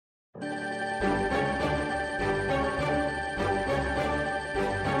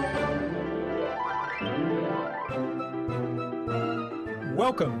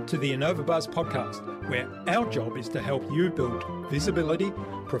Welcome to the InnovaBuzz podcast, where our job is to help you build visibility,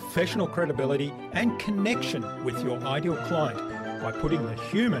 professional credibility, and connection with your ideal client by putting the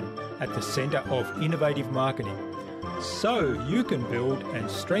human at the center of innovative marketing, so you can build and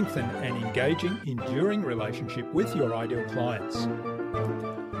strengthen an engaging, enduring relationship with your ideal clients.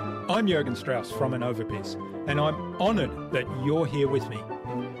 I'm Jürgen Strauss from InnovaBiz, and I'm honored that you're here with me.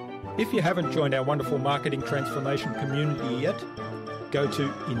 If you haven't joined our wonderful marketing transformation community yet, go to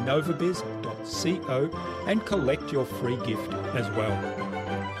innovabiz.co and collect your free gift as well.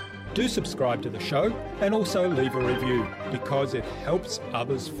 Do subscribe to the show and also leave a review because it helps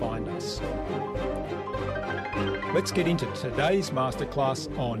others find us. Let's get into today's masterclass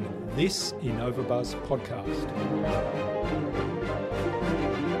on this InnovaBuzz podcast.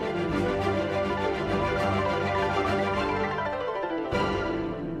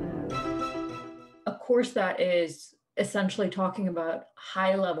 A course that is essentially talking about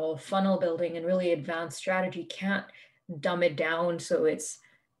high level funnel building and really advanced strategy can't dumb it down so it's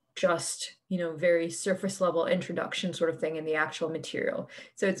just, very surface level introduction sort of thing in the actual material.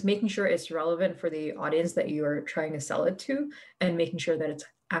 So it's making sure it's relevant for the audience that you are trying to sell it to and making sure that it's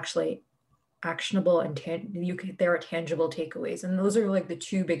actually actionable and there are tangible takeaways. And those are like the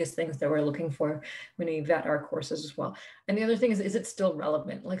two biggest things that we're looking for when we vet our courses as well. And the other thing is it still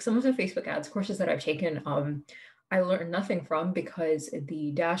relevant? Like some of the Facebook ads courses that I've taken, I learned nothing from because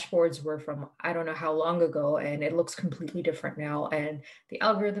the dashboards were from I don't know how long ago and it looks completely different now and the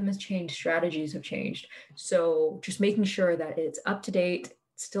algorithm has changed, strategies have changed. So just making sure that it's up to date,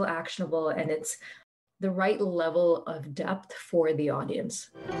 still actionable, and it's the right level of depth for the audience.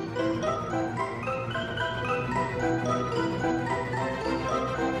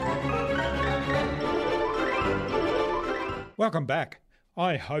 Welcome back.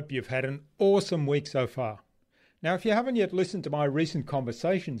 I hope you've had an awesome week so far. Now, if you haven't yet listened to my recent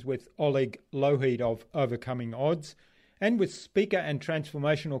conversations with Oleg Lohid of Overcoming Odds and with speaker and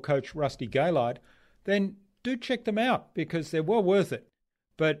transformational coach Rusty Gaylard, then do check them out because they're well worth it.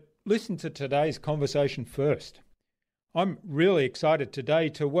 But listen to today's conversation first. I'm really excited today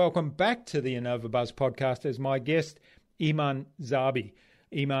to welcome back to the InnovaBuzz podcast as my guest, Iman Zabi.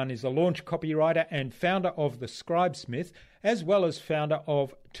 Iman is a launch copywriter and founder of The Scribesmith, as well as founder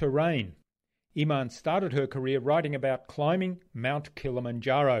of Terrain. Iman started her career writing about climbing Mount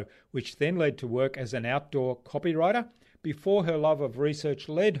Kilimanjaro, which then led to work as an outdoor copywriter, before her love of research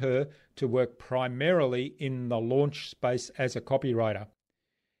led her to work primarily in the launch space as a copywriter.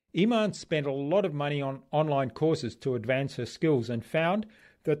 Iman spent a lot of money on online courses to advance her skills and found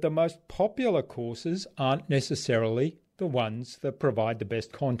that the most popular courses aren't necessarily the ones that provide the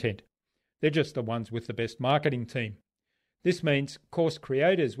best content. They're just the ones with the best marketing team. This means course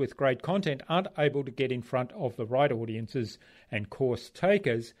creators with great content aren't able to get in front of the right audiences, and course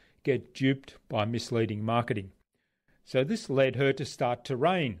takers get duped by misleading marketing. So this led her to start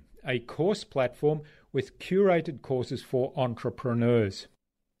Terrain, a course platform with curated courses for entrepreneurs.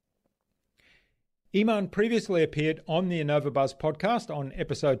 Iman previously appeared on the InnovaBuzz podcast on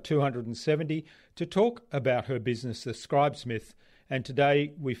episode 270 to talk about her business, The Scribesmith, and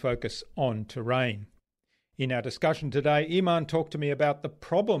today we focus on Terrain. In our discussion today, Iman talked to me about the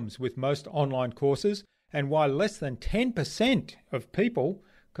problems with most online courses and why less than 10% of people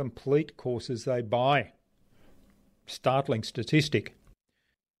complete courses they buy. Startling statistic.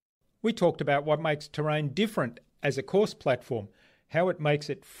 We talked about what makes Terrain different as a course platform, how it makes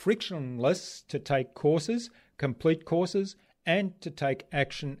it frictionless to take courses, complete courses, and to take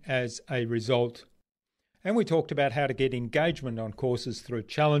action as a result. And we talked about how to get engagement on courses through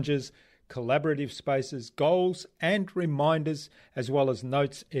challenges, collaborative spaces, goals, and reminders, as well as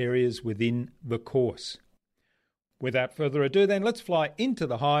notes areas within the course. Without further ado, then, let's fly into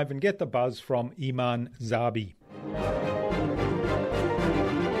the hive and get the buzz from Iman Zabi.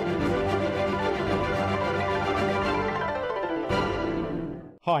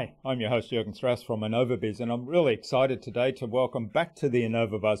 Hi, I'm your host Jürgen Strauss from InnovaBiz, and I'm really excited today to welcome back to the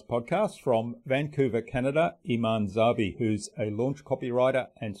InnovaBuzz podcast from Vancouver, Canada, Iman Zabi, who's a launch copywriter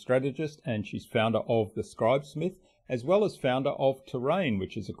and strategist, and she's founder of The Scribesmith, as well as founder of Terrain,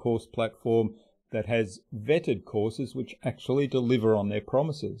 which is a course platform that has vetted courses which actually deliver on their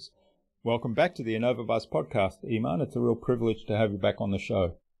promises. Welcome back to the InnovaBuzz podcast, Iman. It's a real privilege to have you back on the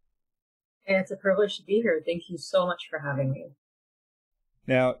show. And it's a privilege to be here. Thank you so much for having me.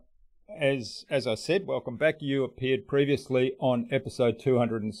 Now, as I said, welcome back. You appeared previously on episode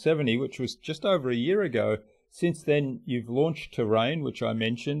 270, which was just over a year ago. Since then, you've launched Terrain, which I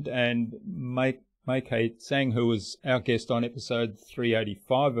mentioned, and May-Kate Tsang, who was our guest on episode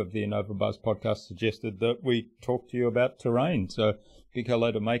 385 of the InnovaBuzz podcast, suggested that we talk to you about Terrain. So big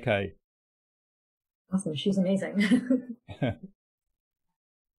hello to Maikay. Awesome. She's amazing.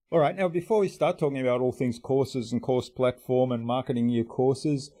 All right. Now, before we start talking about all things courses and course platform and marketing your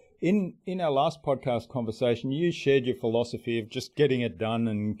courses, in our last podcast conversation, you shared your philosophy of just getting it done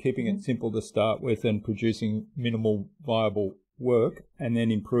and keeping it simple to start with and producing minimal viable work and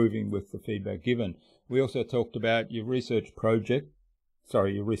then improving with the feedback given. We also talked about your research process,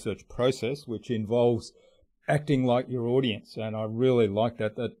 which involves acting like your audience. And I really like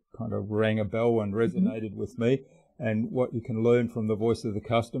that. That kind of rang a bell and resonated with me, and what you can learn from the voice of the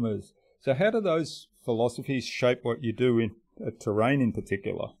customers. So how do those philosophies shape what you do at Terrain in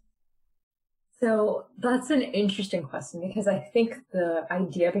particular? So that's an interesting question, because I think the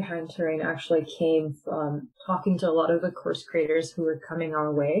idea behind Terrain actually came from talking to a lot of the course creators who were coming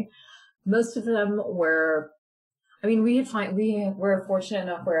our way. Most of them were, we were fortunate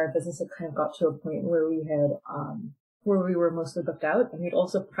enough where our business had kind of got to a point where we had, where we were mostly booked out, and we'd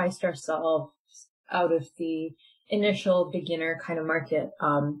also priced ourselves out of the initial beginner kind of market.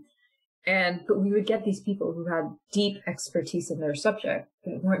 But we would get these people who had deep expertise in their subject,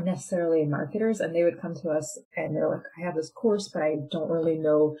 but weren't necessarily marketers, and they would come to us and they're like, I have this course, but I don't really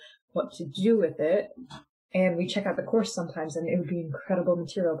know what to do with it. And we check out the course sometimes and it would be incredible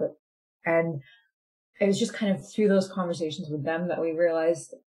material, and it was just kind of through those conversations with them that we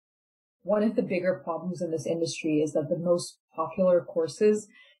realized one of the bigger problems in this industry is that the most popular courses,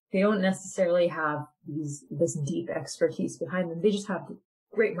 they don't necessarily have this deep expertise behind them. They just have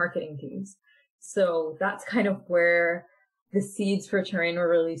great marketing teams. So that's kind of where the seeds for Terrain were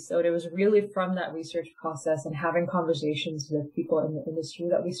really sowed. It was really from that research process and having conversations with people in the industry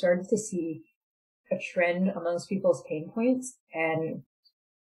that we started to see a trend amongst people's pain points. And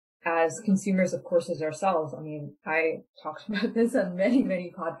as consumers of courses ourselves, I talked about this on many,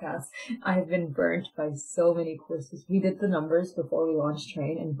 many podcasts. I've been burnt by so many courses. We did the numbers before we launched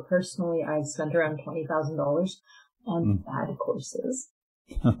Terrain, and personally, I've spent around $20,000 on bad courses.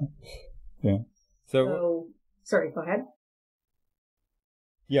 Yeah. So, sorry, go ahead.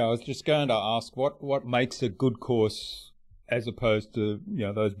 Yeah, I was just going to ask what makes a good course as opposed to,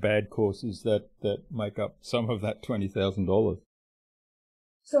 those bad courses that make up some of that $20,000.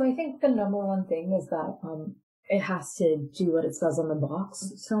 So I think the number one thing is that it has to do what it says on the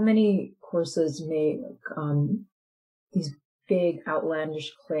box. So many courses make these big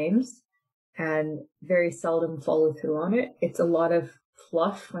outlandish claims and very seldom follow through on it. It's a lot of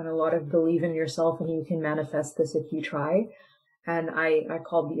fluff and a lot of believe in yourself and you can manifest this if you try. And I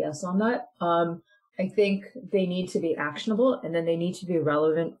call BS on that. I think they need to be actionable, and then they need to be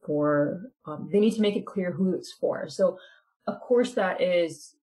relevant for, they need to make it clear who it's for. So a course that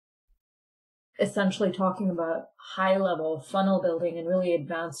is essentially talking about high level funnel building and really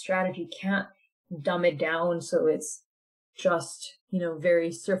advanced strategy can't dumb it down so it's just,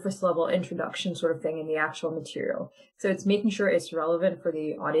 very surface level introduction sort of thing in the actual material. So it's making sure it's relevant for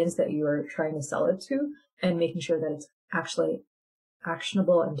the audience that you are trying to sell it to, and making sure that it's actually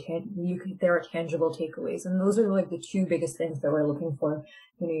actionable and there are tangible takeaways. And those are like the two biggest things that we're looking for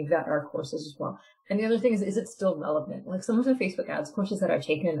when we vet our courses as well. And the other thing is it still relevant? Like some of the Facebook ads courses that I've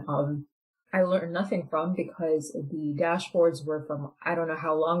taken, I learned nothing from, because the dashboards were from I don't know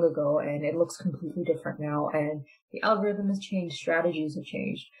how long ago, and it looks completely different now, and the algorithm has changed, strategies have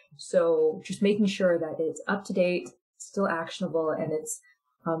changed. So just making sure that it's up to date, still actionable, and it's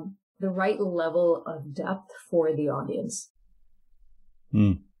the right level of depth for the audience.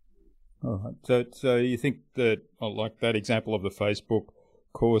 All right. So you think that, like that example of the Facebook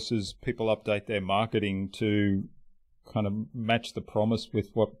courses, people update their marketing to kind of match the promise with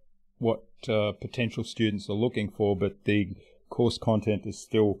what potential students are looking for, but the course content is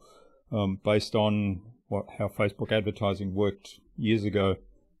still based on how Facebook advertising worked years ago.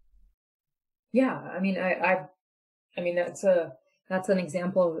 Yeah, that's an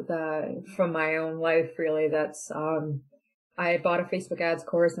example that from my own life, really. That's I bought a Facebook ads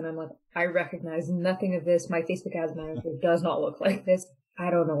course, and I'm like, I recognize nothing of this. My Facebook ads manager does not look like this. I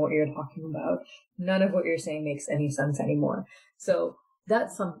don't know what you're talking about. None of what you're saying makes any sense anymore. So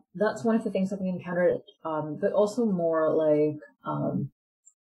that's one of the things that we encountered, but also more like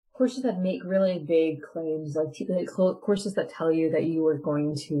courses that make really big claims, like courses that tell you that you are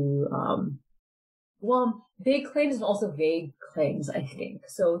going to, big claims and also vague claims, I think.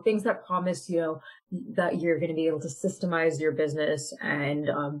 So things that promise, that you're going to be able to systemize your business and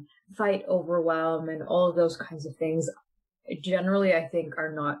fight overwhelm and all of those kinds of things, generally I think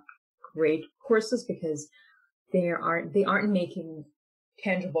are not great courses, because they aren't making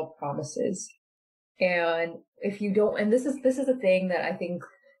tangible promises. And if you don't, and this is a thing that I think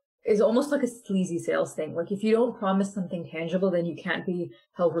is almost like a sleazy sales thing. Like if you don't promise something tangible, then you can't be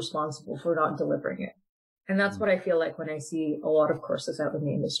held responsible for not delivering it. And that's what I feel like when I see a lot of courses out in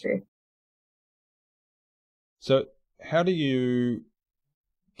the industry. So how do you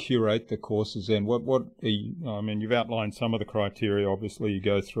curate the courses then? What are you, I mean, you've outlined some of the criteria, obviously, you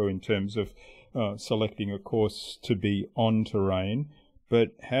go through in terms of selecting a course to be on terrain, but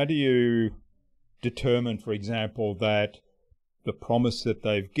how do you determine, for example, that the promise that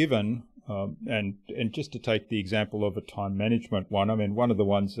they've given, and just to take the example of a time management one, I mean, one of the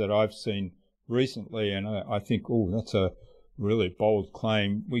ones that I've seen recently, and I think, oh, that's a really bold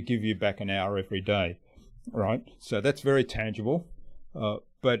claim, we give you back an hour every day, right? So that's very tangible.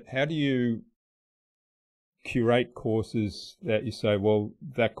 But how do you curate courses that you say, well,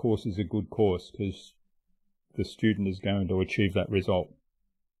 that course is a good course because the student is going to achieve that result?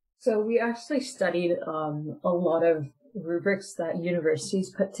 So we actually studied a lot of rubrics that universities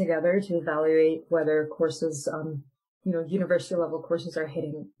put together to evaluate whether courses, university level courses are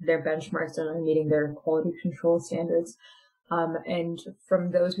hitting their benchmarks and are meeting their quality control standards. And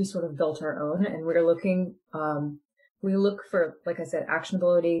from those, we sort of built our own, and we're looking, we look for, like I said,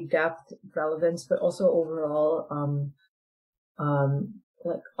 actionability, depth, relevance, but also overall,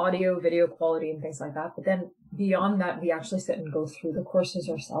 like audio, video quality and things like that. But then beyond that, we actually sit and go through the courses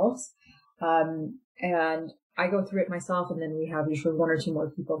ourselves. And I go through it myself, and then we have usually one or two more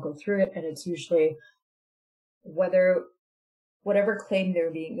people go through it. And it's usually whatever claim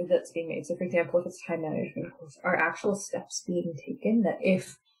that's being made. So for example, if it's time management course, are actual steps being taken that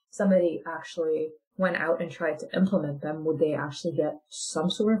if somebody actually went out and tried to implement them, would they actually get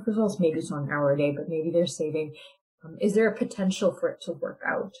some sort of results? Maybe it's not an hour a day, but maybe they're saving. Is there a potential for it to work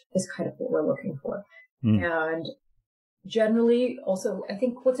out is kind of what we're looking for. And generally also, I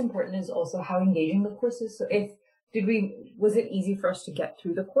think what's important is also how engaging the course is. So was it easy for us to get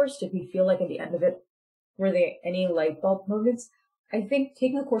through the course? Did we feel like at the end of it, were there any light bulb moments? I think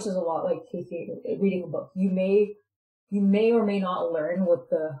taking a course is a lot like reading a book. You may or may not learn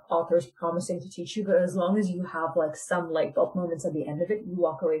what the author is promising to teach you, but as long as you have like some light bulb moments at the end of it, you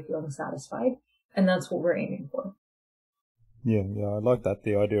walk away feeling satisfied. And that's what we're aiming for. Yeah, I like that,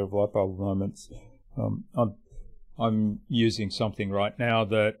 the idea of light bulb moments. I'm using something right now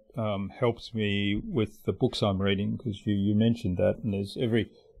that helps me with the books I'm reading, because you mentioned that, and there's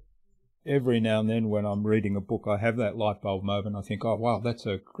every now and then when I'm reading a book, I have that light bulb moment. I think, oh, wow, that's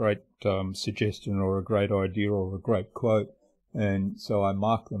a great suggestion or a great idea or a great quote. And so I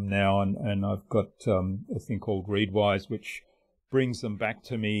mark them now, and I've got a thing called Readwise, which brings them back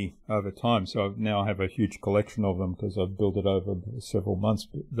to me over time. So I now have a huge collection of them because I've built it over several months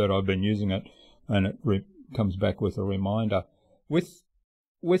that I've been using it, and it comes back with a reminder. With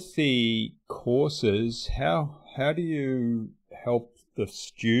the courses, how do you help the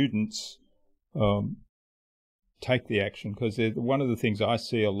students take the action? Because one of the things I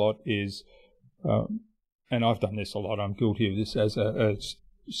see a lot is, and I've done this a lot, I'm guilty of this as a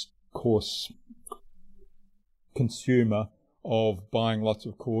course consumer, of buying lots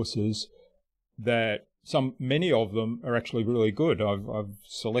of courses that many of them are actually really good. I've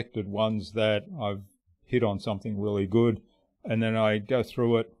selected ones that I've hit on something really good, and then I go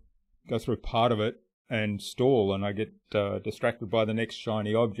through part of it and stall, and I get distracted by the next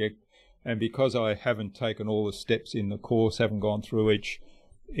shiny object. And because I haven't taken all the steps in the course, haven't gone through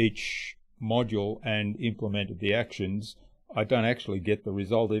each module and implemented the actions, I don't actually get the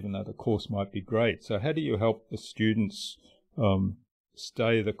result, even though the course might be great. So how do you help the students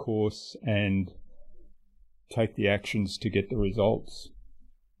stay the course and take the actions to get the results?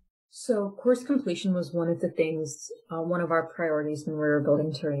 So course completion was one of the things, one of our priorities when we were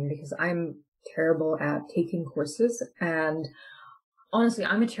building Terrain, because I'm terrible at taking courses, and honestly,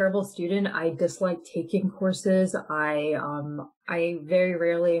 I'm a terrible student. I dislike taking courses. I very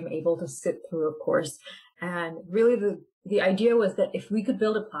rarely am able to sit through a course. And really the idea was that if we could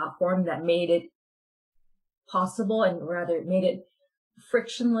build a platform that made it possible, and rather made it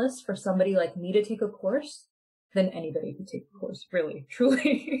frictionless for somebody like me to take a course, then anybody could take a course, really,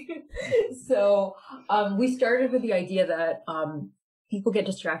 truly. So we started with the idea that people get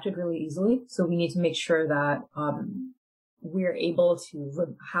distracted really easily. So we need to make sure that we're able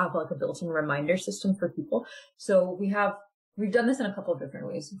to have like a built-in reminder system for people. So we've done this in a couple of different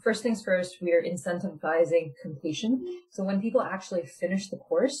ways. First things first, we are incentivizing completion. So when people actually finish the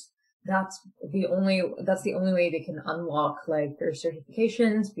course, that's the only way they can unlock like their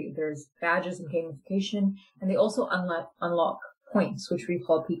certifications. There's badges and gamification, and they also unlock points, which we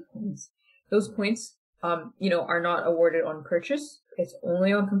call peak points. Those points, are not awarded on purchase. It's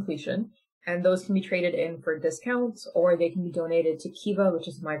only on completion. And those can be traded in for discounts, or they can be donated to Kiva, which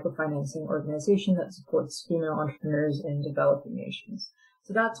is a microfinancing organization that supports female entrepreneurs in developing nations.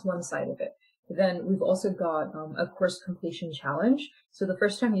 So that's one side of it. Then we've also got a course completion challenge. So the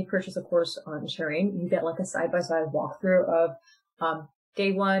first time you purchase a course on Terrain, you get like a side-by-side walkthrough of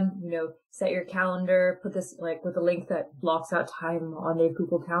day one, set your calendar, put this like with a link that blocks out time on their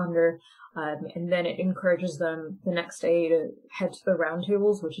Google Calendar. And then it encourages them the next day to head to the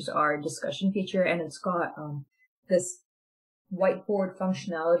roundtables, which is our discussion feature. And it's got this whiteboard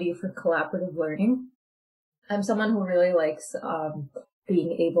functionality for collaborative learning. I'm someone who really likes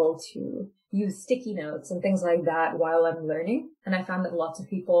being able to use sticky notes and things like that while I'm learning. And I found that lots of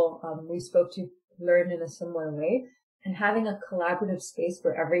people we spoke to learn in a similar way. And having a collaborative space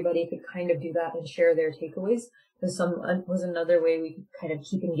where everybody could kind of do that and share their takeaways was another way we could kind of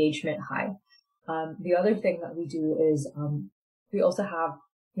keep engagement high. The other thing that we do is we also have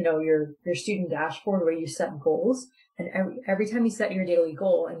your student dashboard where you set goals, and every time you set your daily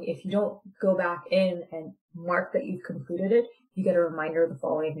goal, and if you don't go back in and mark that you've completed it, you get a reminder the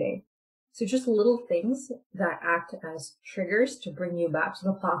following day. So just little things that act as triggers to bring you back to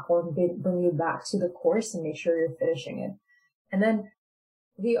the platform, bring you back to the course and make sure you're finishing it. And then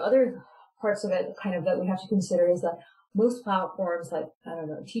the other parts of it kind of that we have to consider is that most platforms like,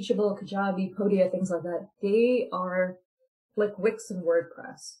 Teachable, Kajabi, Podia, things like that, they are like Wix and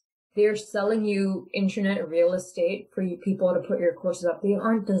WordPress. They're selling you internet real estate for you people to put your courses up. They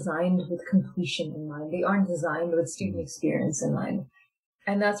aren't designed with completion in mind. They aren't designed with student experience in mind.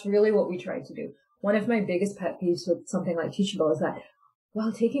 And that's really what we try to do. One of my biggest pet peeves with something like Teachable is that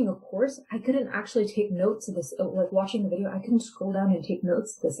while taking a course, I couldn't actually take notes of this, like watching the video, I couldn't scroll down and take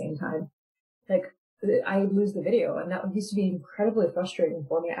notes at the same time. Like, I would lose the video, and that used to be incredibly frustrating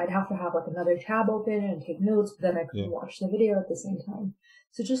for me. I'd have to have like another tab open and take notes, but then I couldn't watch the video at the same time.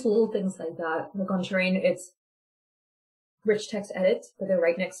 So just little things like that. Like on Terrain, it's rich text edits, but they're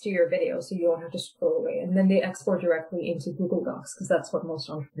right next to your video, so you don't have to scroll away. And then they export directly into Google Docs, because that's what most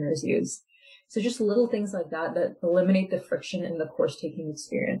entrepreneurs use. So just little things like that eliminate the friction in the course taking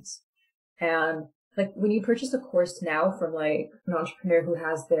experience. And like when you purchase a course now from like an entrepreneur who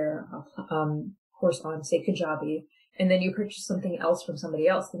has their course on, say, Kajabi, and then you purchase something else from somebody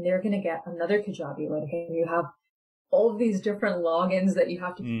else, then they're going to get another Kajabi link, and you have all of these different logins that you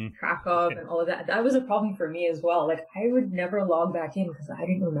have to keep track of and all of that. That was a problem for me as well. Like I would never log back in because I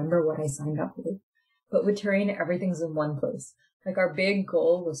didn't remember what I signed up with. But with Terrain, everything's in one place. Like our big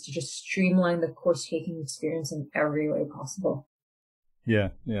goal was to just streamline the course taking experience in every way possible. Yeah,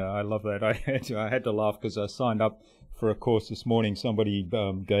 I love that. I had to laugh because I signed up for a course this morning. Somebody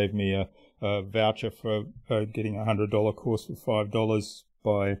gave me a voucher for getting a $100 course for $5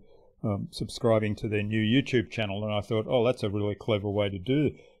 by subscribing to their new YouTube channel. And I thought, that's a really clever way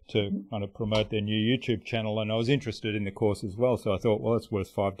to kind of promote their new YouTube channel. And I was interested in the course as well. So I thought, well, it's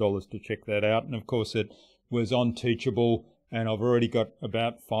worth $5 to check that out. And of course, it was on Teachable. And I've already got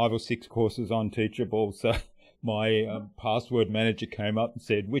about 5 or 6 courses on Teachable. So my password manager came up and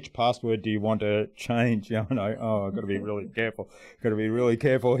said, which password do you want to change? I've got to be really careful. Got to be really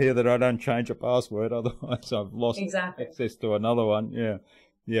careful here that I don't change a password. Otherwise, I've lost access to another one.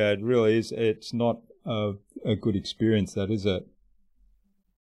 Yeah, it really is. It's not a good experience, that is it?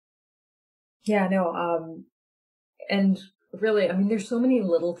 Yeah, no. And really, I mean, there's so many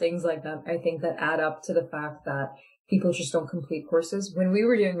little things like that, I think, that add up to the fact that people just don't complete courses. When we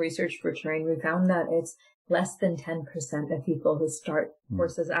were doing research for Terrain, we found that it's less than 10% of people who start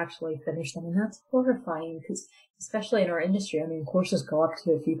courses actually finish them. And that's horrifying because, especially in our industry, I mean, courses go up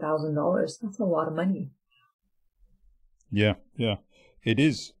to a few $1,000s. That's a lot of money. Yeah. It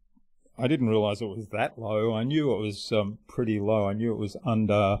is. I didn't realize it was that low. I knew it was pretty low. I knew it was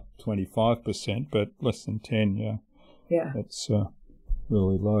under 25%, but less than 10, yeah. Yeah. That's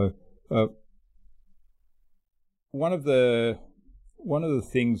really low. One of the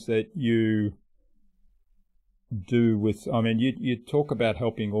things that you do with, I mean, you talk about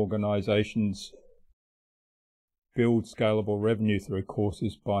helping organizations build scalable revenue through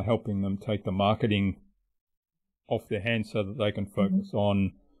courses by helping them take the marketing off their hands so that they can focus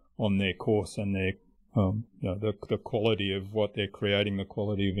on their course and their the quality of what they're creating, the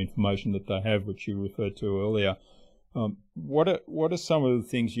quality of information that they have, which you referred to earlier. What are some of the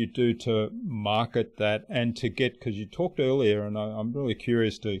things you do to market that and to get, because you talked earlier, and I'm really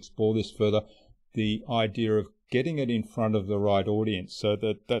curious to explore this further, the idea of getting it in front of the right audience, so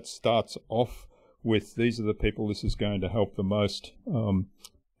that starts off with, these are the people this is going to help the most,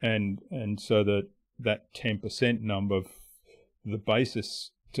 and so that 10% number, the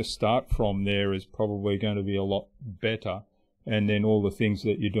basis to start from there is probably going to be a lot better. and then all the things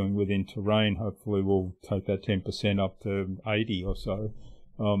that you're doing within Terrain hopefully will take that 10% up to 80 or so.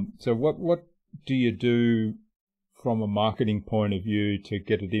 So what do you do from a marketing point of view to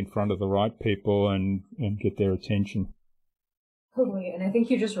get it in front of the right people and get their attention? Totally, and I think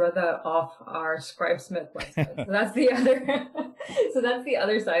you just read that off our Scribesmith website. So that's the other, so that's the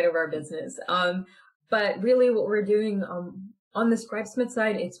other side of our business. But really, what we're doing on the Scribesmith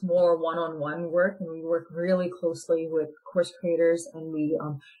side, it's more one-on-one work, and we work really closely with course creators, and we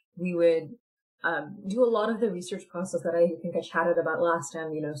would do a lot of the research process that I think I chatted about last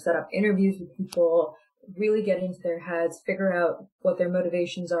time. Set up interviews with people, really get into their heads, figure out what their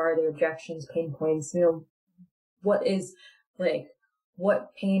motivations are, their objections, pain points.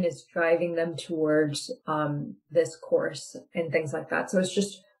 What pain is driving them towards this course and things like that. So it's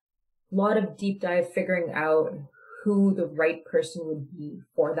just a lot of deep dive figuring out who the right person would be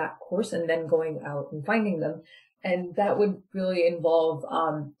for that course, and then going out and finding them. And that would really involve,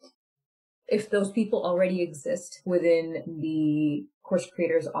 if those people already exist within the course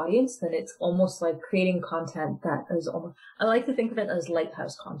creators audience, then it's almost like creating content that is almost, I like to think of it as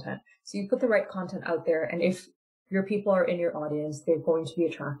lighthouse content. So you put the right content out there, and if your people are in your audience, they're going to be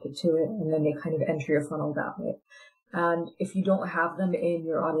attracted to it, and then they kind of enter your funnel that way. And if you don't have them in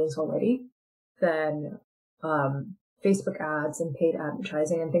your audience already, then Facebook ads and paid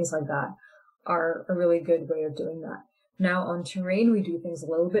advertising and things like that are a really good way of doing that. Now on Terrain, we do things a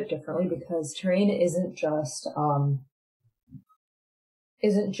little bit differently, because Terrain isn't just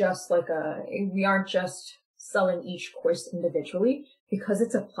we aren't just selling each course individually. Because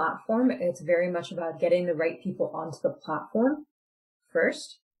it's a platform, it's very much about getting the right people onto the platform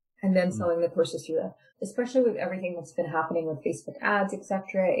first, and then selling the courses through that. Especially with everything that's been happening with Facebook ads,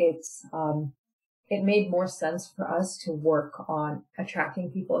 etc., it made more sense for us to work on attracting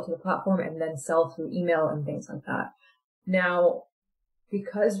people to the platform and then sell through email and things like that. Now,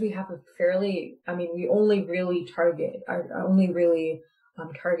 because we have we only really targeting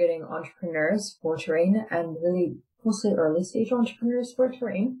entrepreneurs for Terrain, and really mostly early stage entrepreneurs for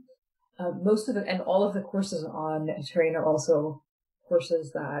Terrain. Most of it, and all of the courses on Terrain are also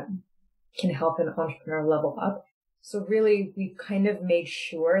courses that can help an entrepreneur level up. So really, we kind of made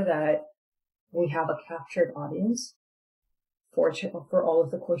sure that we have a captured audience for all of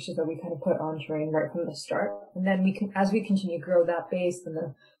the courses that we kind of put on Terrain right from the start. And then as we continue to grow that base, then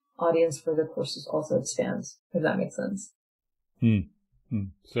the audience for the courses also expands, if that makes sense.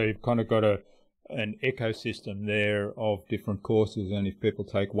 So you've kind of got an ecosystem there of different courses, and if people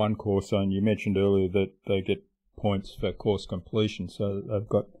take one course on, you mentioned earlier that they get points for course completion, so they've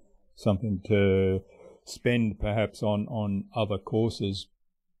got something to spend perhaps on other courses,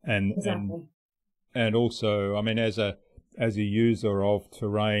 and exactly. and also, I mean, as a user of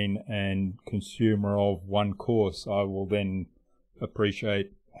Terrain and consumer of one course, I will then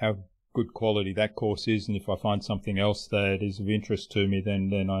appreciate how good quality that course is, and if I find something else that is of interest to me,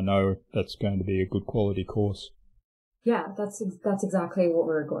 then I know that's going to be a good quality course. Yeah, that's exactly what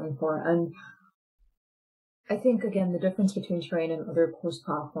we're going for. And I think, again, the difference between Terrain and other course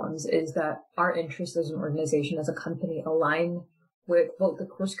platforms is that our interests as an organization, as a company, align with both the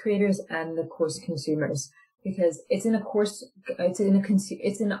course creators and the course consumers, because it's in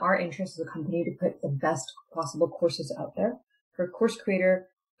our interest as a company to put the best possible courses out there. For a course creator,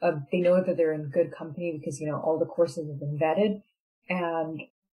 they know that they're in good company because, all the courses have been vetted, and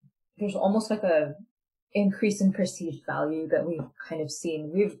there's almost like a increase in perceived value that we've kind of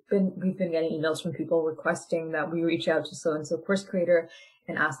seen. We've been getting emails from people requesting that we reach out to so-and-so course creator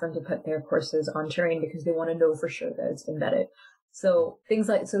and ask them to put their courses on Terrain because they want to know for sure that it's been vetted. So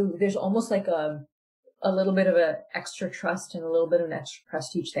there's almost like a little bit of an extra trust and a little bit of an extra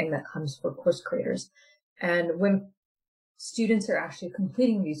prestige thing that comes for course creators. And when students are actually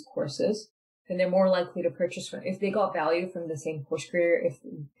completing these courses, then they're more likely to purchase from, if they got value from the same course creator, if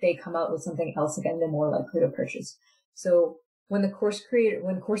they come out with something else again, they're more likely to purchase. So when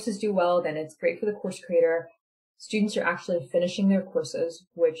courses do well, then it's great for the course creator. Students are actually finishing their courses,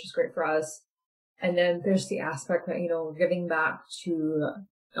 which is great for us. And then there's the aspect that, giving back to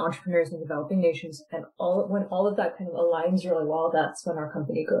entrepreneurs in developing nations, and when all of that kind of aligns really well, that's when our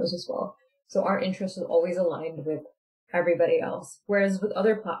company grows as well. So our interest is always aligned with everybody else. Whereas with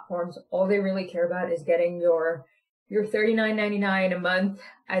other platforms, all they really care about is getting your $39.99 a month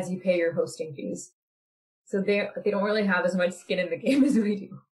as you pay your hosting fees. So they don't really have as much skin in the game as we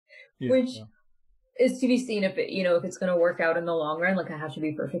do, which is to be seen if it's going to work out in the long run. Like, I have to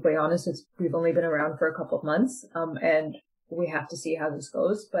be perfectly honest, we've only been around for a couple of months, and we have to see how this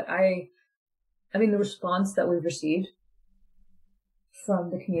goes. But I mean, the response that we've received from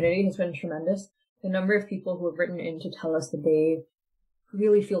the community has been tremendous. the number of people who have written in to tell us that they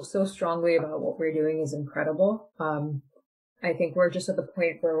really feel so strongly about what we're doing is incredible. I think we're just at the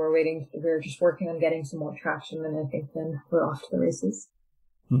point where we're just working on getting some more traction, and I think then we're off to the races.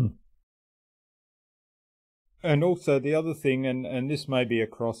 And also the other thing, and this may be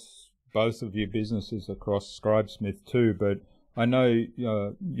across both of your businesses, across Scribesmith too, but I know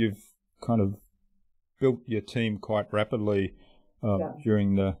you've kind of built your team quite rapidly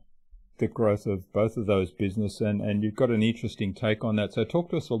during the growth of both of those businesses, and you've got an interesting take on that. So talk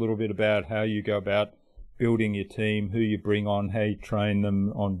to us a little bit about how you go about building your team, who you bring on, how you train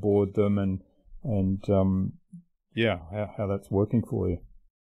them, onboard them, and how that's working for you.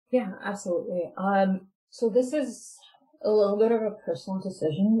 Yeah, absolutely. So this is a little bit of a personal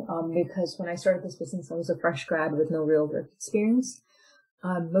decision, because when I started this business, I was a fresh grad with no real work experience.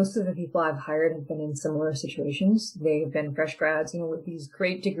 Most of the people I've hired have been in similar situations. They've been fresh grads, with these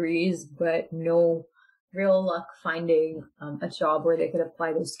great degrees, but no real luck finding a job where they could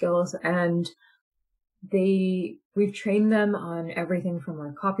apply those skills. And we've trained them on everything from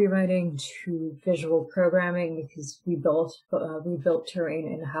our copywriting to visual programming, because we built Terrain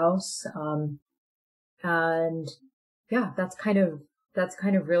in-house. And yeah, that's kind of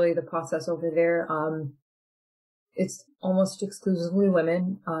really the process over there. It's almost exclusively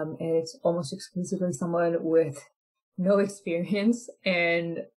women, and it's almost exclusively someone with no experience.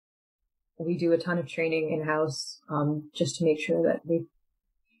 And we do a ton of training in-house, just to make sure that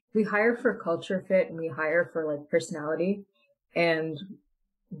we hire for culture fit, and we hire for like personality and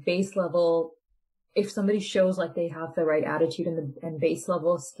base level. If somebody shows like they have the right attitude and base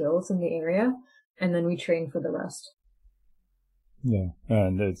level skills in the area, and then we train for the rest. Yeah,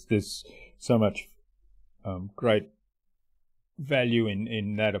 and there's so much great value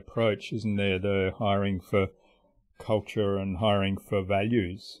in that approach, isn't there? The hiring for culture and hiring for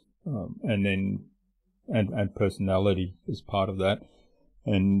values, and personality is part of that,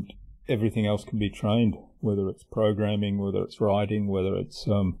 and everything else can be trained, whether it's programming, whether it's writing, whether it's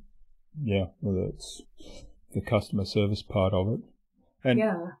whether it's the customer service part of it. And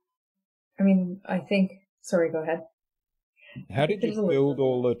yeah, I mean, I think. Sorry, go ahead. How did you build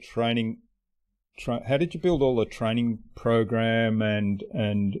all the training? How did you build all the training program and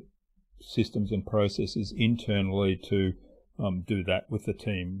systems and processes internally to do that with the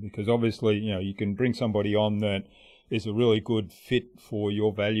team? Because obviously, you can bring somebody on that is a really good fit for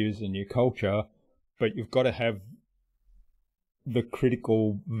your values and your culture, but you've got to have the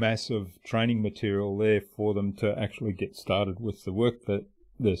critical mass of training material there for them to actually get started with the work that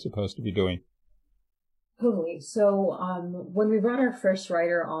they're supposed to be doing. Totally. So when we brought our first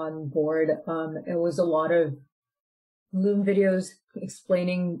writer on board, it was a lot of Loom videos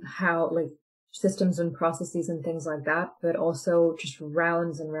explaining how, like, systems and processes and things like that, but also just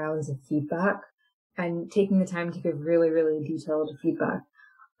rounds and rounds of feedback and taking the time to give really, really detailed feedback.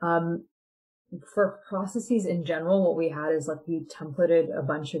 For processes in general, what we had is like we templated a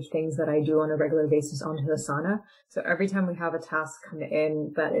bunch of things that I do on a regular basis onto Asana. So every time we have a task come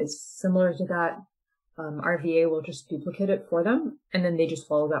in that is similar to that, our VA will just duplicate it for them, and then they just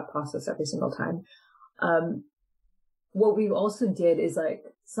follow that process every single time. What we also did is, like,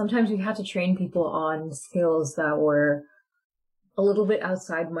 sometimes we had to train people on skills that were a little bit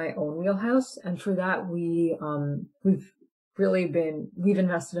outside my own wheelhouse, and for that we've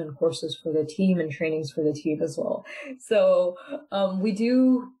invested in courses for the team and trainings for the team as well. So we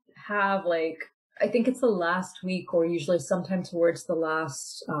do have, like, I think it's the last week, or usually sometime towards the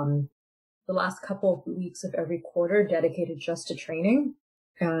last couple of weeks of every quarter dedicated just to training.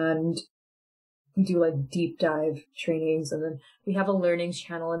 And we do like deep dive trainings, and then we have a learnings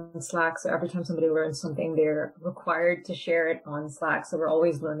channel in Slack. So every time somebody learns something, they're required to share it on Slack. So we're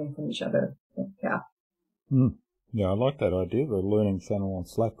always learning from each other. Yeah. Yeah, I like that idea, the learning channel on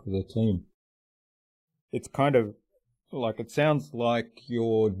Slack for the team. It's kind of like, it sounds like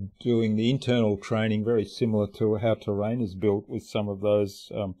you're doing the internal training very similar to how Terrain is built, with some of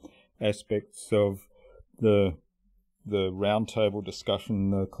those aspects of the roundtable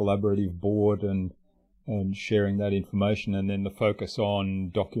discussion, the collaborative board, and sharing that information, and then the focus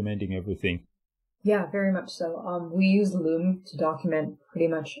on documenting everything. Yeah, very much so. We use Loom to document pretty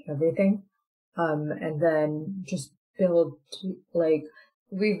much everything, and then just build, like,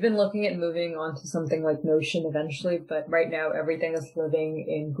 we've been looking at moving on to something like Notion eventually, but right now everything is living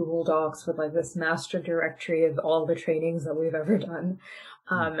in Google Docs with like this master directory of all the trainings that we've ever done.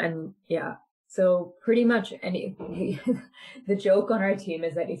 And yeah, so pretty much the joke on our team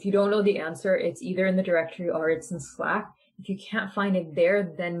is that if you don't know the answer, it's either in the directory or it's in Slack. If you can't find it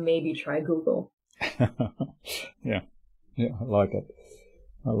there, then maybe try Google. Yeah, I like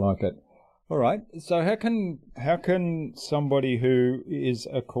it. All right. So how can somebody who is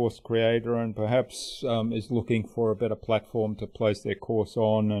a course creator and perhaps is looking for a better platform to place their course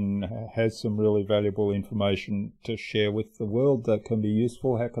on and has some really valuable information to share with the world that can be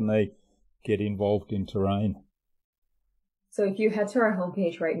useful, how can they get involved in Terrain? So if you head to our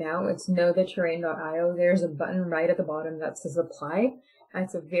homepage right now, it's knowtheterrain.io. There's a button right at the bottom that says apply. And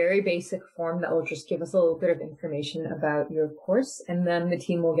it's a very basic form that will just give us a little bit of information about your course. And then the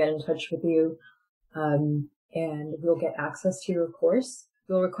team will get in touch with you and we'll get access to your course.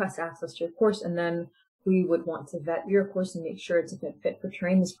 We'll request access to your course, and then we would want to vet your course and make sure it's a good fit for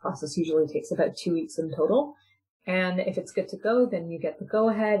Terrain. This process usually takes about 2 weeks in total. And if it's good to go, then you get the go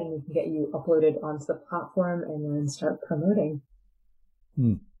ahead and we can get you uploaded onto the platform and then start promoting.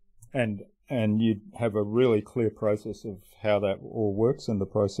 And you have a really clear process of how that all works, and the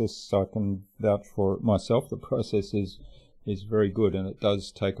process, I can vouch for it myself, the process is very good, and it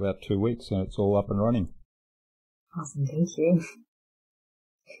does take about 2 weeks and it's all up and running. Awesome, thank you.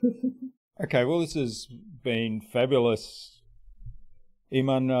 Okay, well, this has been fabulous,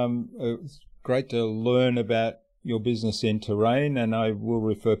 Iman. It's great to learn about your business in Terrain, and I will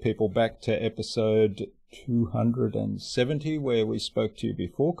refer people back to episode 270 where we spoke to you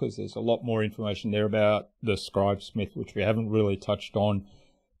before, because there's a lot more information there about the Scribesmith, which we haven't really touched on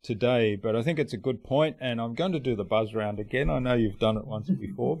today. But I think it's a good point, and I'm going to do the buzz round again. I know you've done it once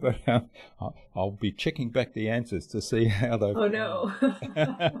before, but I'll be checking back the answers to see how they've Oh no.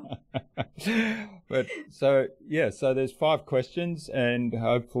 But so there's 5 questions, and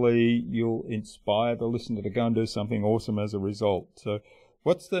hopefully you'll inspire the listener to go and do something awesome as a result. So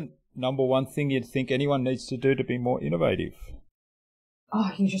what's the number one thing you'd think anyone needs to do to be more innovative?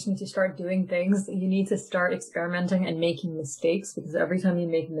 Oh, you just need to start doing things. You need to start experimenting and making mistakes, because every time you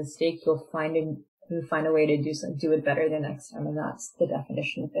make a mistake, you'll find a way to do it better the next time, and that's the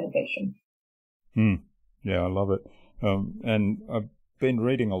definition of innovation. Yeah, I love it. And I've been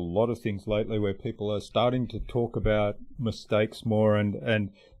reading a lot of things lately where people are starting to talk about mistakes more, and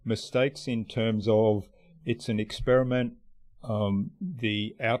mistakes in terms of it's an experiment.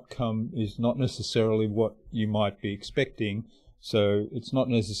 The outcome is not necessarily what you might be expecting. So it's not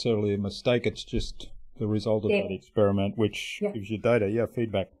necessarily a mistake, it's just the result of that experiment, which gives you data,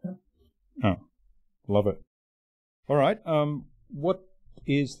 feedback. Oh, love it. All right. What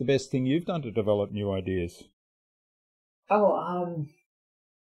is the best thing you've done to develop new ideas?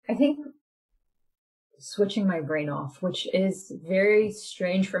 I think switching my brain off, which is very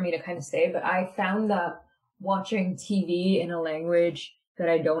strange for me to kind of say, but I found that watching TV in a language that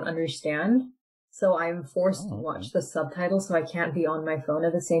I don't understand, so I'm forced to watch the subtitles, so I can't be on my phone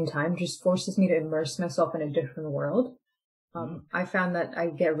at the same time, just forces me to immerse myself in a different world. I found that I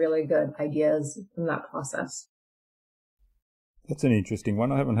get really good ideas from that process. That's an interesting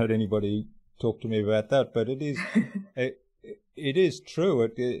one. I haven't heard anybody talk to me about that, but it is it is true.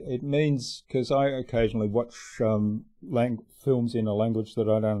 It means, because I occasionally watch films in a language that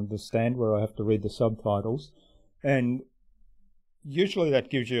I don't understand, where I have to read the subtitles, and usually that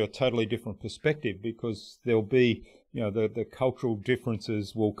gives you a totally different perspective, because there'll be, the cultural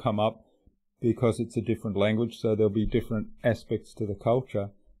differences will come up because it's a different language, so there'll be different aspects to the culture.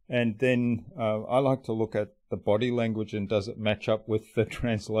 And then I like to look at the body language, and does it match up with the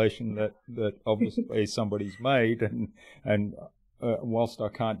translation that obviously somebody's made, and whilst I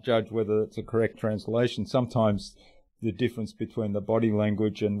can't judge whether it's a correct translation, sometimes the difference between the body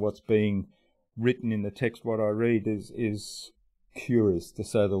language and what's being written in the text, what I read, is curious, to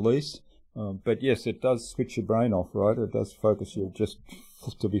say the least. But yes, it does switch your brain off, right? It does focus you just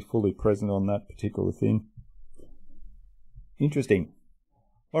to be fully present on that particular thing. Interesting.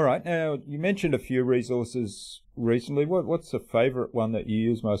 All right, now you mentioned a few resources recently. What's the favourite one that you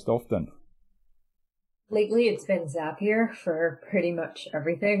use most often? Lately, it's been Zapier for pretty much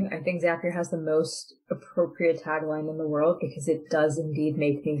everything. I think Zapier has the most appropriate tagline in the world, because it does indeed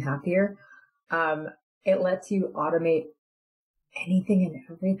make me happier. It lets you automate anything and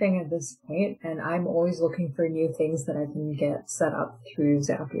everything at this point, and I'm always looking for new things that I can get set up through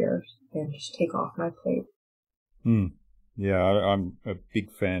Zapier and just take off my plate. Yeah, I'm a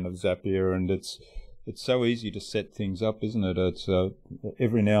big fan of Zapier, and it's so easy to set things up, isn't it? It's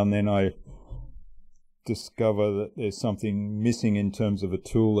every now and then I discover that there's something missing in terms of a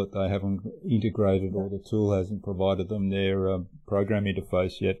tool that they haven't integrated, or the tool hasn't provided them their program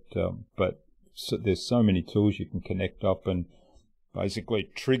interface yet. But there's so many tools you can connect up and basically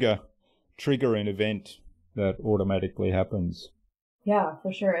trigger an event that automatically happens. Yeah,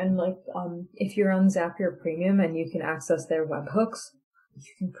 for sure. And if you're on Zapier Premium and you can access their webhooks,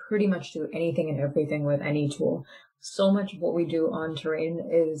 you can pretty much do anything and everything with any tool. So much of what we do on Terrain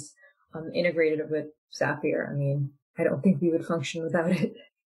is integrated with Zapier. I mean, I don't think we would function without it.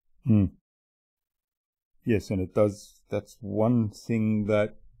 Yes, and it does. That's one thing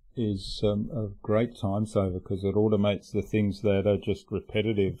that is a great time saver, because it automates the things that are just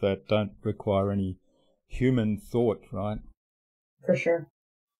repetitive, that don't require any human thought, right? For sure.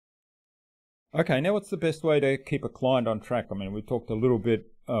 Okay, now what's the best way to keep a client on track? I mean, we talked a little bit,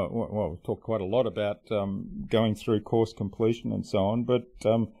 we've talked quite a lot about going through course completion and so on, but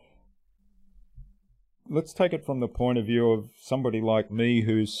let's take it from the point of view of somebody like me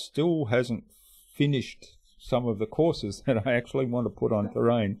who still hasn't finished some of the courses that I actually want to put on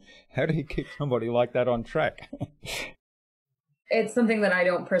Terrain. How do you keep somebody like that on track? It's something that I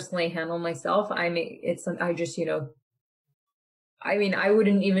don't personally handle myself. I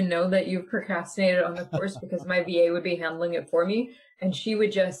wouldn't even know that you've procrastinated on the course because my VA would be handling it for me, and she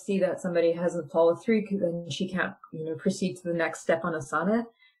would just see that somebody hasn't followed through, because then she can't, proceed to the next step on Asana,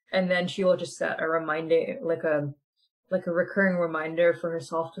 and then she will just set a reminder, like a recurring reminder for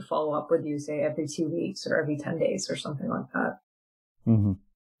herself to follow up with you, say every 2 weeks or every 10 days or something like that. Mm-hmm.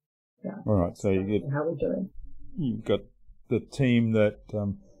 Yeah. All right. So how we're doing. You've got the team that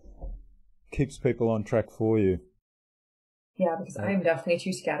keeps people on track for you. Yeah, because I'm definitely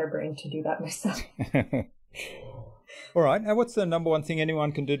too scatterbrained to do that myself. All right. Now, what's the number one thing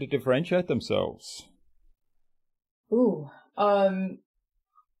anyone can do to differentiate themselves? Ooh.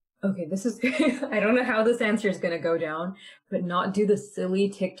 Okay, this is, I don't know how this answer is going to go down, but not do the silly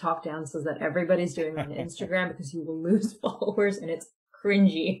TikTok dances that everybody's doing on Instagram, because you will lose followers and it's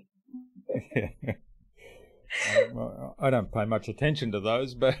cringy. I don't pay much attention to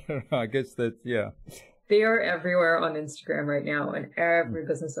those, but I guess that, yeah. They are everywhere on Instagram right now, and every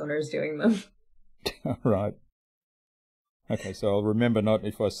business owner is doing them. Right. Okay, so I'll remember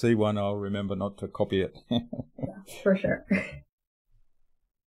if I see one, I'll remember not to copy it. Yeah, for sure.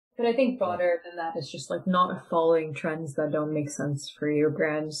 But I think broader than that is just like not following trends that don't make sense for your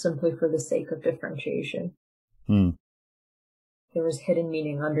brand simply for the sake of differentiation. There was hidden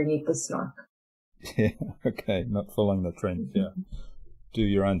meaning underneath the snark. Yeah, okay, not following the trends, yeah. Do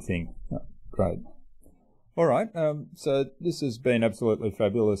your own thing. Great. All right, so this has been absolutely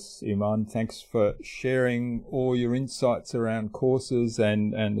fabulous, Iman. Thanks for sharing all your insights around courses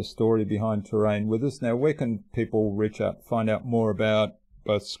and the story behind Terrain with us. Now, where can people reach out, find out more about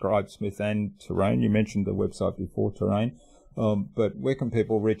both Scribesmith and Terrain? You mentioned the website before, Terrain, but where can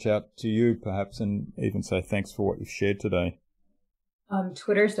people reach out to you perhaps and even say thanks for what you've shared today?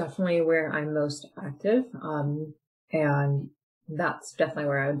 Twitter is definitely where I'm most active, and that's definitely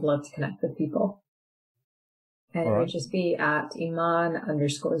where I would love to connect with people. And it would just be at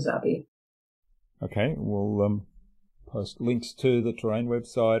Iman_Zabi. Okay, we'll post links to the Terrain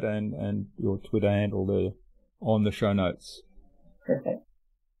website and your Twitter handle there on the show notes. Perfect.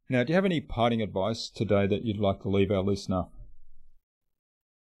 Now, do you have any parting advice today that you'd like to leave our listener?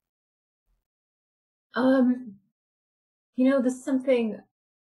 This is something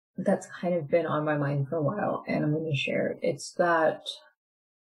that's kind of been on my mind for a while, and I'm going to share it. It's that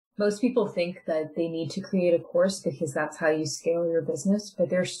most people think that they need to create a course because that's how you scale your business, but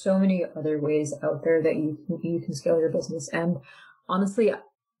there's so many other ways out there that you can scale your business. And honestly,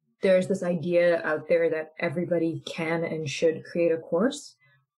 there's this idea out there that everybody can and should create a course.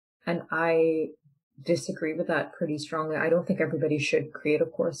 And I disagree with that pretty strongly. I don't think everybody should create a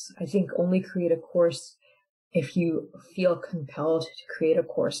course. I think only create a course if you feel compelled to create a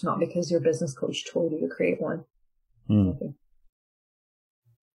course, not because your business coach told you to create one.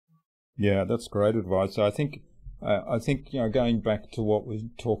 Yeah, that's great advice. I think going back to what we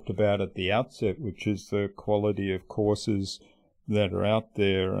talked about at the outset, which is the quality of courses that are out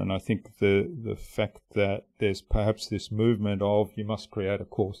there, and I think the fact that there's perhaps this movement of you must create a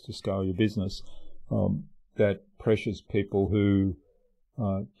course to scale your business, that pressures people who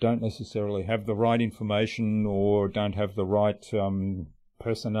don't necessarily have the right information or don't have the right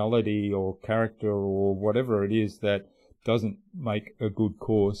personality or character or whatever it is that doesn't make a good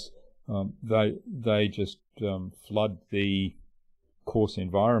course. They just flood the course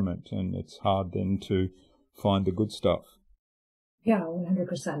environment, and it's hard then to find the good stuff. Yeah,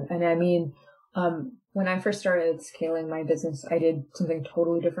 100%. And I mean, when I first started scaling my business, I did something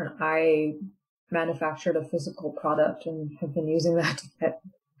totally different. I manufactured a physical product and have been using that.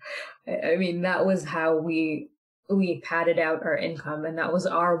 I mean, that was how we padded out our income, and that was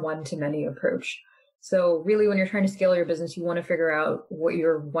our one-to-many approach. So really, when you're trying to scale your business, you want to figure out what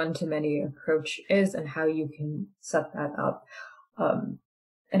your one-to-many approach is and how you can set that up.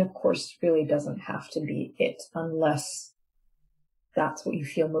 And of course, really doesn't have to be it unless that's what you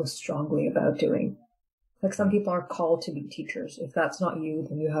feel most strongly about doing. Like some people are called to be teachers. If that's not you,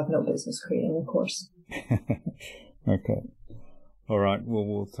 then you have no business creating a course. Okay. All right. Well,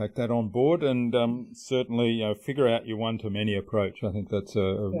 we'll take that on board and certainly figure out your one-to-many approach. I think that's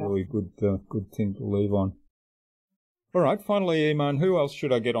a really good thing to leave on. All right. Finally, Iman, who else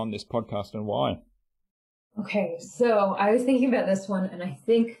should I get on this podcast and why? Okay. So I was thinking about this one, and I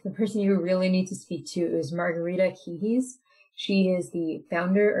think the person you really need to speak to is Margarita Kihis. She is the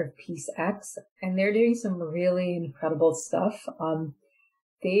founder of PeaceX, and they're doing some really incredible stuff.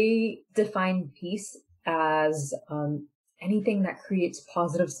 They define peace as anything that creates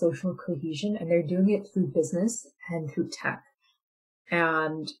positive social cohesion, and they're doing it through business and through tech.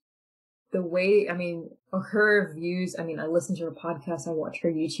 And the way, her views, I listen to her podcast, I watch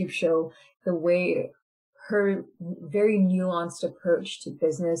her YouTube show, the way her very nuanced approach to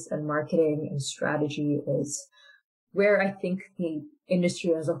business and marketing and strategy is where I think the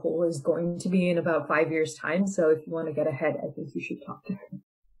industry as a whole is going to be in about 5 years' time. So if you want to get ahead, I think you should talk to her.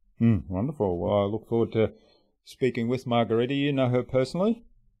 Wonderful. Well, I look forward to speaking with Margarita. You know her personally?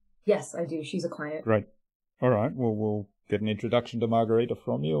 Yes, I do. She's a client. Great. All right. Well, we'll get an introduction to Margarita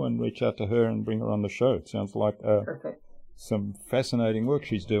from you and reach out to her and bring her on the show. It sounds like perfect. Some fascinating work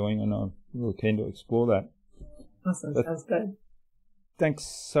she's doing, and I'm really keen to explore that. Awesome. Sounds good. Thanks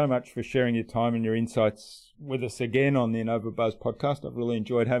so much for sharing your time and your insights with us again on the InnovaBuzz podcast. I've really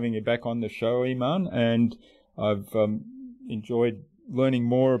enjoyed having you back on the show, Iman, and I've enjoyed learning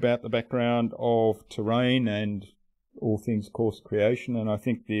more about the background of Terrain and all things course creation. And I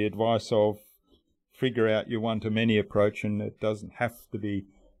think the advice of figure out your one-to-many approach, and it doesn't have to be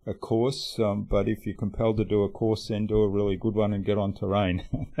a course, but if you're compelled to do a course, then do a really good one and get on Terrain.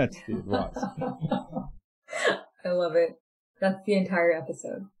 That's the advice. I love it. That's the entire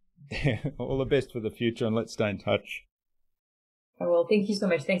episode. All the best for the future, and let's stay in touch. Oh, well, thank you so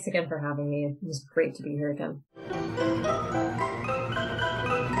much. Thanks again for having me. It was great to be here again.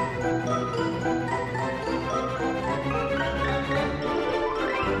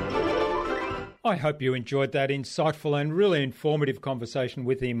 I hope you enjoyed that insightful and really informative conversation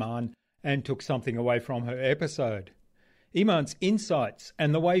with Iman and took something away from her episode. Iman's insights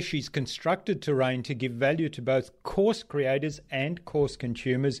and the way she's constructed Terrain to give value to both course creators and course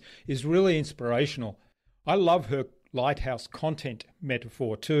consumers is really inspirational. I love her lighthouse content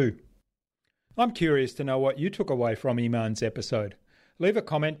metaphor too. I'm curious to know what you took away from Iman's episode. Leave a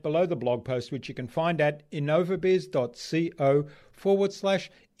comment below the blog post, which you can find at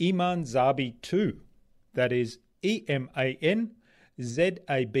innovabiz.co/ImanZabi2. That is EMANZABI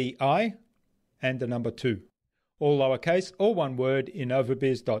and the number 2. All lowercase, all one word,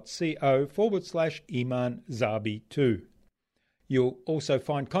 innovabiz.co/ImanZabi2. You'll also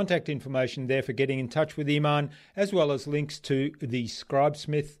find contact information there for getting in touch with Iman, as well as links to the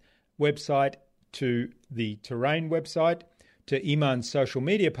Scribesmith website, to the Terrain website, to Iman's social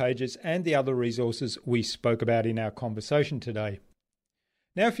media pages, and the other resources we spoke about in our conversation today.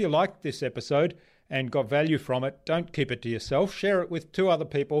 Now, if you liked this episode and got value from it, don't keep it to yourself. Share it with 2 other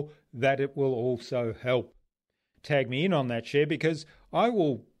people that it will also help. Tag me in on that share, because I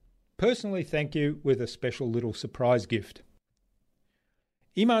will personally thank you with a special little surprise gift.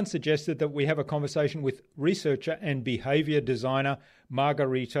 Iman suggested that we have a conversation with researcher and behaviour designer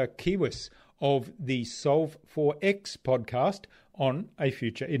Margarita Kihis of the Solve4X podcast on a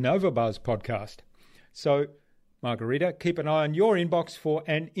future InnovaBuzz podcast. So, Margarita, keep an eye on your inbox for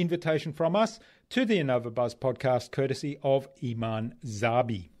an invitation from us to the InnovaBuzz podcast, courtesy of Iman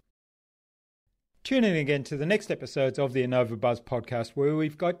Zabi. Tune in again to the next episodes of the InnovaBuzz podcast, where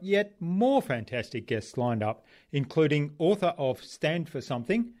we've got yet more fantastic guests lined up, including author of Stand for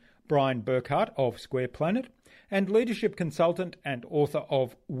Something, Brian Burkhart of Square Planet, and leadership consultant and author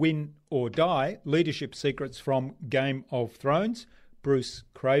of Win or Die, Leadership Secrets from Game of Thrones, Bruce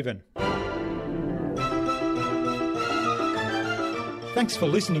Craven. Thanks for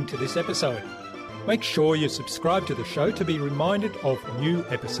listening to this episode. Make sure you subscribe to the show to be reminded of new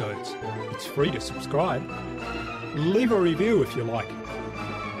episodes. It's free to subscribe. Leave a review if you like.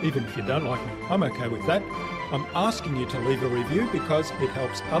 Even if you don't like me, I'm okay with that. I'm asking you to leave a review because it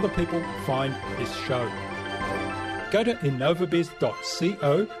helps other people find this show. Go to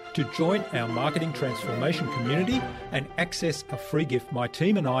innovabiz.co to join our marketing transformation community and access a free gift my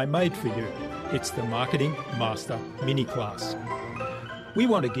team and I made for you. It's the Marketing Master Mini Class. We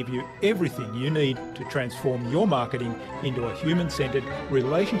want to give you everything you need to transform your marketing into a human-centered,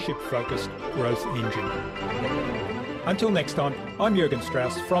 relationship-focused growth engine. Until next time, I'm Jürgen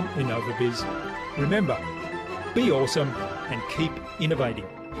Strauss from InnovaBiz. Remember, be awesome and keep innovating.